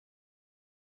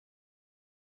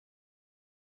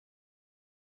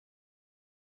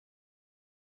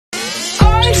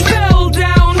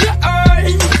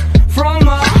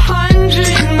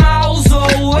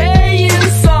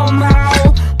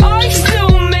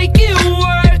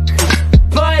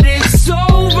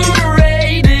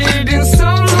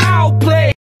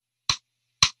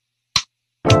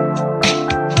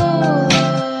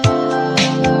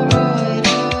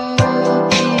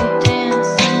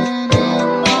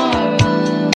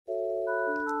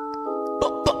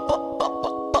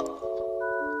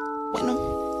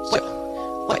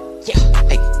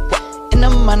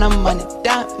money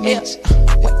diamonds.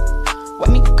 What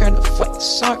me girl the fuck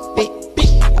sorry,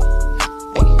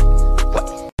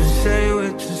 Say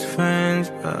we're just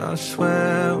friends, but I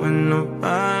swear when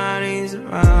nobody's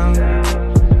around, you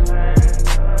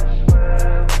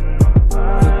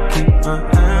keep my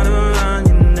hand around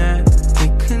your neck. We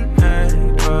connect,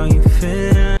 are you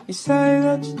feeling? You say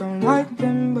that you don't like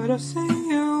them, but I see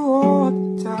you all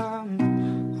the time.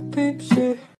 I peep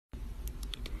shit.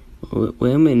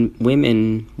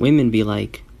 Women be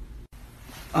like,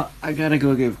 I gotta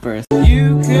go give birth.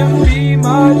 You can be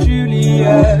my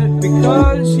Juliet,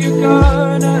 because you're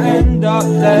gonna end up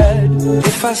dead.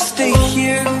 If I stay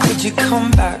here, would you come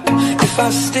back? If I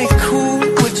stay cool,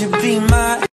 would you be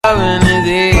my... Loving is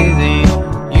easy,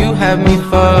 you have me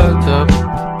fucked up.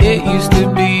 It used to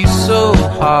be so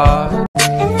hard.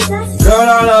 Girl,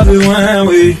 I love it when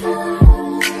we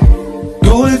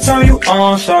do the time you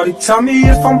on, shawty, tell me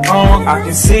if I'm wrong. I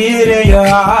can see it in your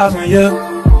eyes when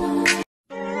you...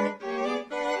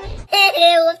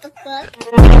 What the fuck?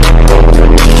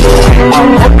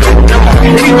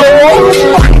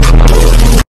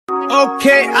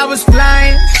 Okay, I was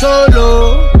flying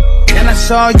solo, and I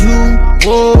saw you,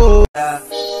 whoa.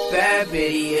 Bad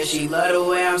bitty, yeah, she love the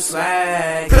way I'm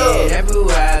sliding.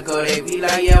 Everywhere I go, they be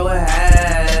like, yeah, what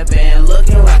happened?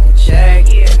 Looking like a check,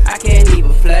 I can't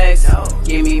even flex.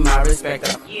 Give me my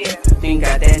respect, ain't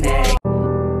got that neck.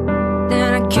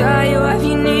 Then I got you off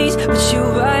your knees, but you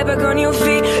right back on your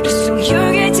feet, just so you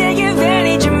can take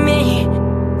advantage of me.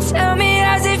 Tell me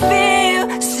how's it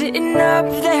feel, sitting up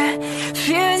there,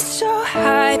 feeling so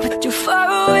high, but you're far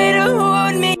away to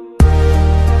hold me.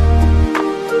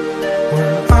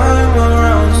 When I'm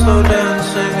around, so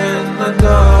dancing in the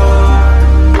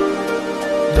dark.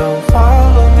 Don't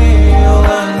follow me, you'll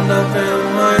end up in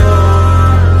my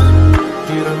arms.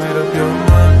 You done made up your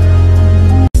mind.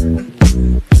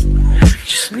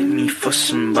 Just leave me for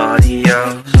somebody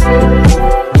else.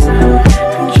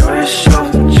 Enjoy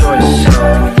yourself, enjoy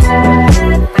yourself.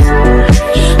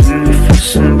 Just leave me for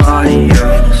somebody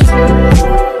else.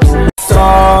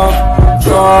 Stop,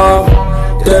 drop,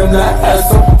 damn that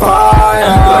ass on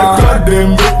fire. Like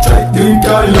goddamn bitch, I think I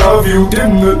love you.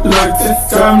 Didn't look like it's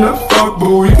time to fuck, but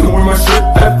we doing my shit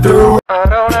after. I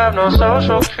don't have no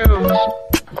social cues,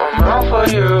 I'm out for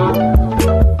you.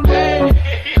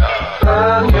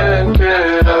 I can't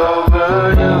get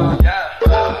over you.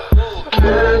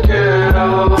 Can't get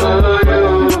over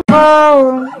you.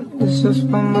 Oh, this is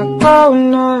for my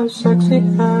partner, sexy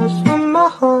ass for my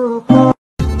whole heart.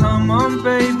 Come on,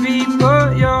 baby,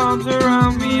 put your arms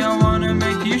around me. I wanna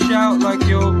make you shout like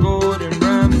you're Gordon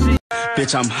Ramsay.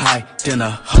 Bitch, I'm high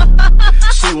dinner.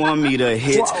 She want me to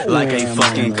hit like a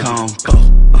fucking Congo.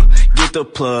 Get the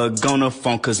plug on the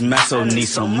phone, cause Masso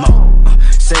needs some more.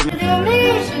 Save me.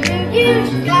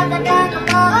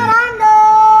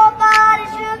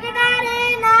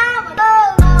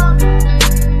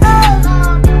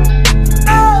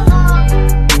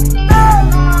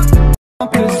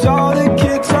 Cause all the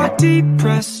kids are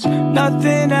depressed,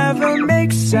 nothing ever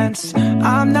makes sense.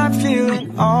 I'm not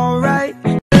feeling alright.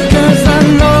 Cause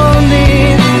I'm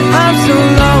lonely, I'm so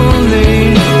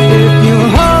lonely. If you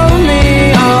hold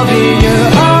me, I'll be your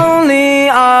only.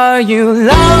 Are you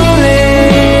lonely?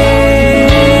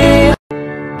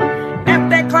 F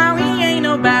that clown, he ain't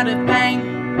about a thing.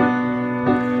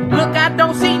 Look, I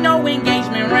don't see no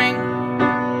engagement ring.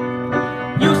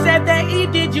 You said that he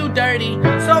did you dirty,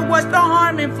 so what's the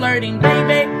harm in flirting,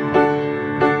 baby?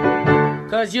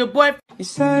 Cause your boy... You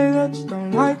say that you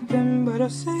don't like them, but I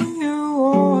see you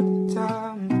all the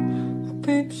time. I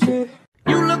peep shit.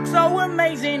 You look so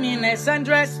amazing in that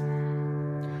sundress.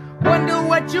 Wonder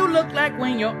what you look like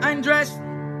when you're undressed.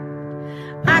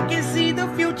 I can see the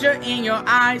future in your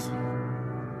eyes.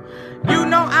 You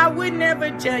know I would never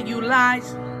tell you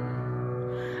lies.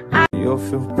 You'll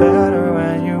feel better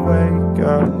when you wake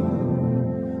up.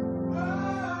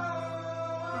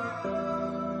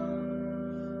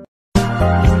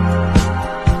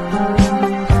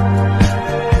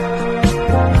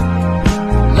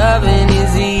 Loving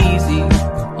is easy,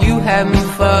 you have me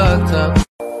fucked up.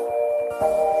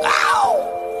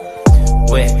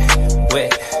 Wet,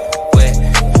 wet, wet,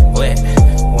 wet, wet,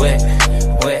 wet,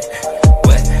 wet,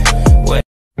 wet.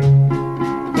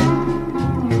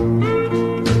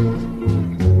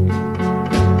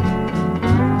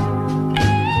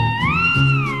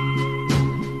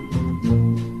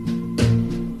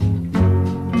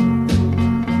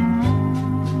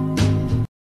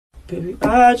 Baby, I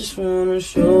just wanna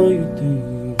show you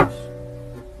things.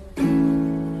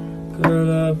 Girl,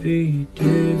 I'll be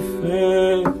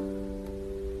different.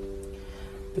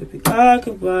 Baby, I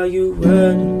could buy you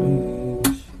wedding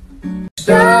rings.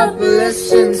 stop,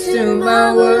 listen to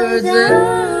my words.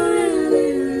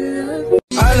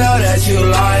 I know that you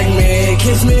like me.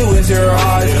 Kiss me with your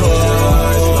eyes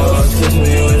closed. Kiss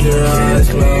me with your eyes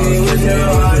closed.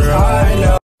 I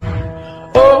know.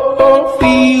 Oh,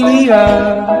 Ophelia,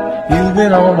 you've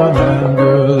been on my mind,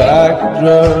 girl, like a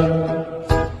drug.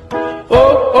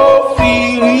 Oh,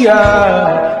 Ophelia,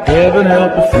 heaven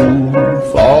help a fool who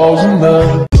falls in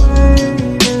love.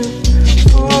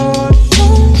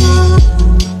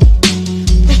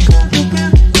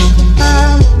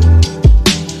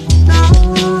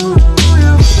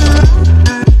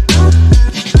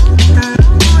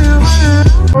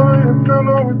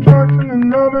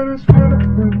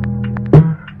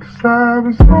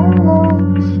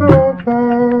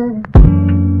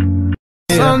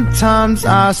 Sometimes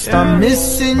I start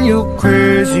missing you,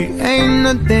 crazy. Ain't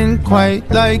nothing quite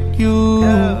like you.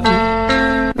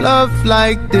 Love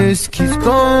like this keeps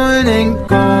going and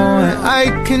going.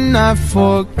 I cannot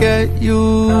forget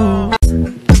you.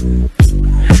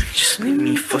 Just leave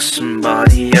me for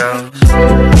somebody else.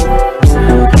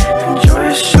 Enjoy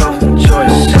yourself, enjoy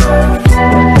yourself.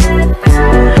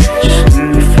 Just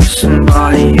leave me for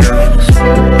somebody else.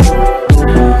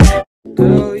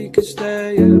 Girl, you could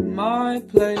stay at my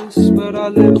place, but I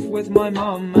live with my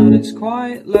mom and it's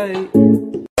quite late.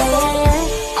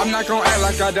 I'm not gonna act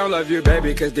like I don't love you,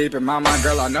 baby, cause deep in my mind,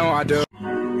 girl, I know I do.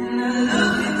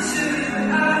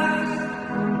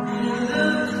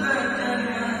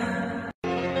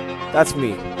 That's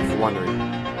me, if you're wondering.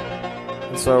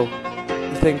 And so,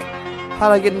 you think, how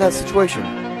did I get in that situation?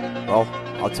 Well,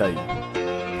 I'll tell you.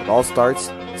 It all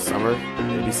starts summer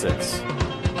 '86.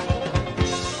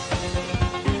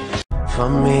 For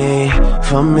me,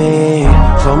 for me,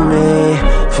 for me,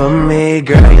 for me,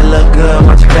 girl, you look good.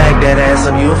 Won't you back that ass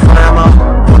up? You a fine mo?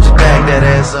 Won't you back that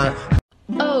ass up?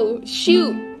 Oh,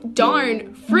 shoot,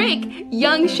 darn, frick,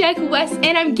 young Sheck West,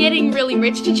 and I'm getting really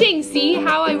rich. Cha-ching, see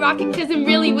how I rock it, cause I'm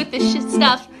really with this shit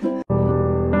stuff.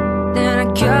 Then I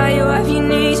got you off your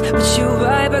knees, put you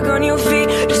right back on your feet,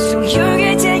 just so you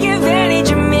can take advantage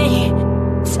of me.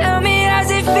 Tell me how's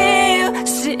it feel,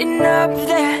 sitting up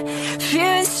there,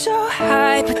 feeling so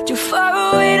high, but too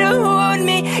far away to hold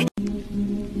me.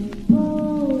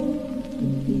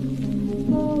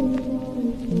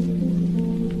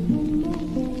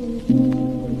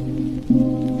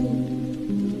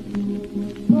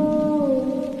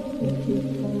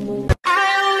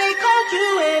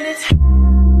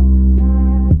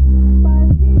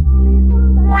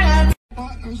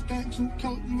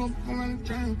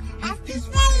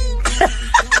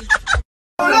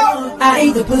 I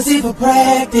eat the pussy for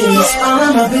practice. All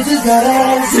of my bitches got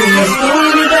asses.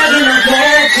 Don't be back in the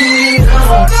back.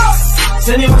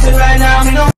 Send me watching right now,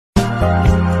 me know.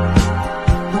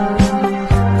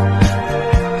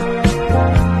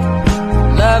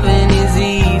 Loving is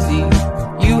easy.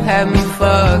 You have me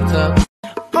fucked up.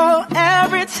 Oh,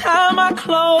 every time I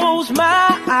close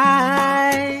my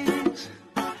eyes,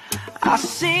 I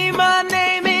see my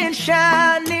name in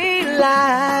shiny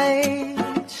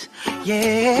lights.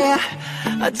 Yeah,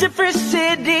 a different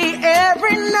city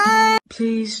every night.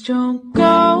 Please don't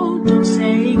go, don't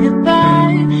say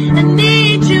goodbye. I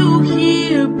need you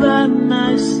here by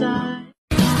my side.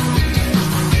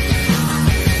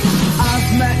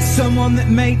 I've met someone that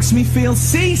makes me feel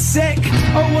seasick.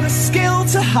 Oh, what a skill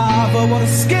to have, oh, what a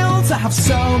skill to have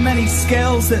so many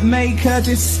skills that make her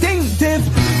distinctive.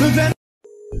 But then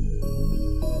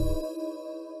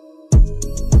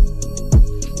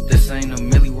this ain't a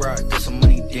Millie Rock, this a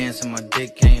money dance, and my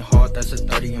dick ain't hard, that's a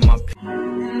 30 in my p.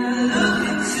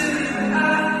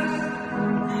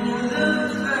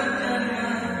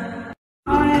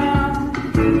 I am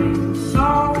so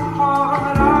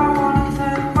hard, I wanna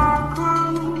take my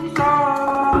clothes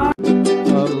off.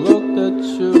 I looked at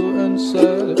you and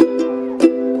said,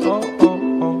 oh, oh,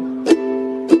 oh.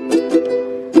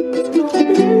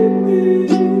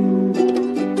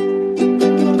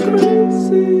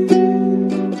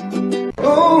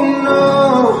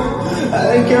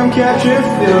 I'm catching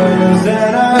feelings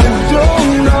that I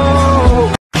don't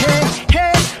know. Hey,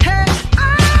 hey, hey, oh!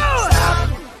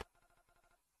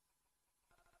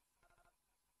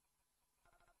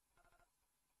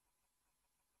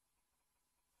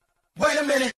 Wait a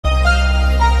minute.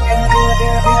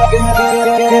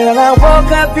 Girl, I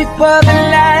woke up before the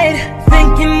light,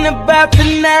 thinking about the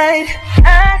night. I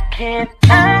can't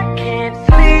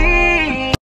sleep.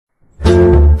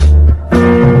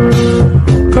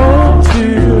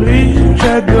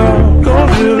 J'adore, quand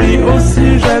je ris aussi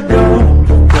j'adore.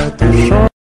 Pourquoi te chantes?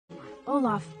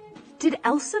 Olaf, Did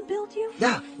Elsa build you?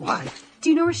 Yeah, why?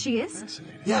 Do you know where she is?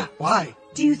 Yeah, why?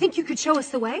 Do you think you could show us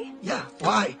the way? Yeah,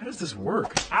 why? How does this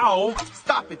work? Ow!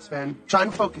 Stop it, Sven. Try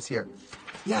and focus here.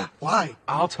 Yeah, why?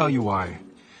 I'll tell you why.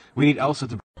 We need Elsa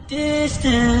to...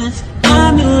 Distance,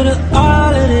 I'm new to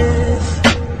all of this.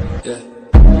 Yeah.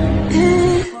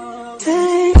 It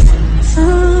takes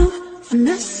some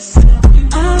finesse.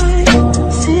 I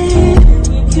see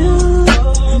you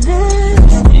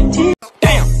next.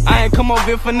 Damn, I ain't come over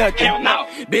here for nothing. No.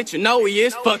 Bitch, you know he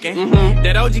is fucking.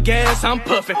 That OG gas, I'm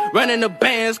puffing. Running the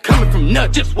bands, coming from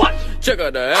nuts. Just what? Check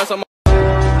out the ass on my...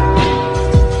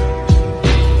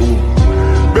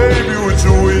 Baby, what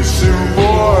you wishing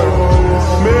for?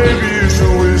 Maybe you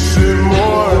should wish it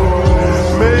more.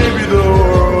 Maybe the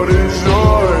world is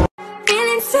yours.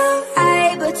 Feeling so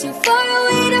high, but too far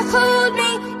away to hold me.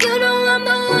 You know I'm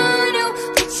the one who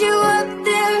put you up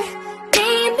there.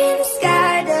 Name in the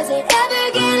sky, does it ever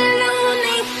get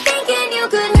lonely? Thinking you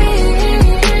could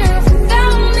live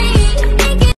without me.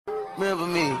 Remember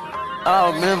me,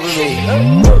 oh remember me.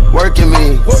 Working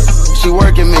me, she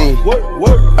working me,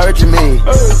 urging me,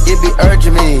 it be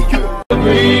urging me.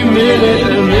 Every minute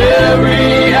and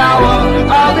every hour,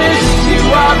 I miss you,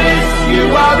 I miss you,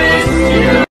 I miss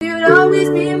you. You'd always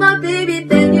be my baby,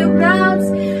 then you bounce.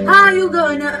 How you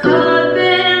gonna up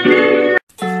it?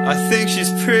 I think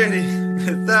she's pretty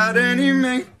without any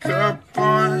makeup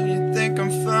on. You think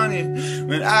I'm funny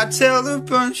when I tell the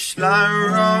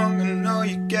punchline wrong. I know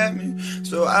you get me,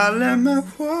 so I let my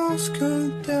walls go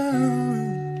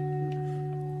down.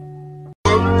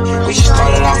 We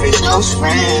started off as close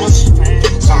friends.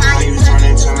 Somehow you turned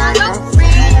into my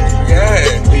girlfriend.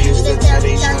 Yeah. We used to tell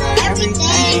each other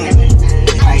everything.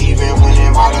 I even went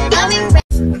and bought a diamond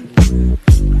ring.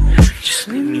 Just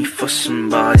leave me for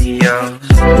somebody else.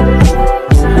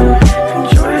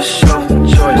 Enjoy yourself,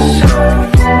 enjoy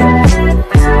yourself.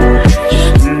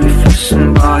 Just leave me for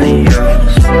somebody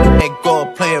else. Ain't go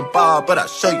playing ball, but I'll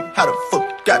show you how the fuck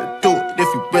you gotta do it. If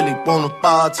you really wanna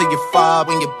ball till you fall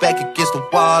when you're back against the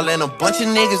wall. And a bunch of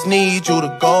niggas need you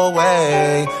to go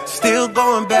away. Still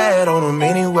going bad on them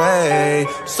anyway.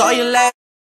 Saw you last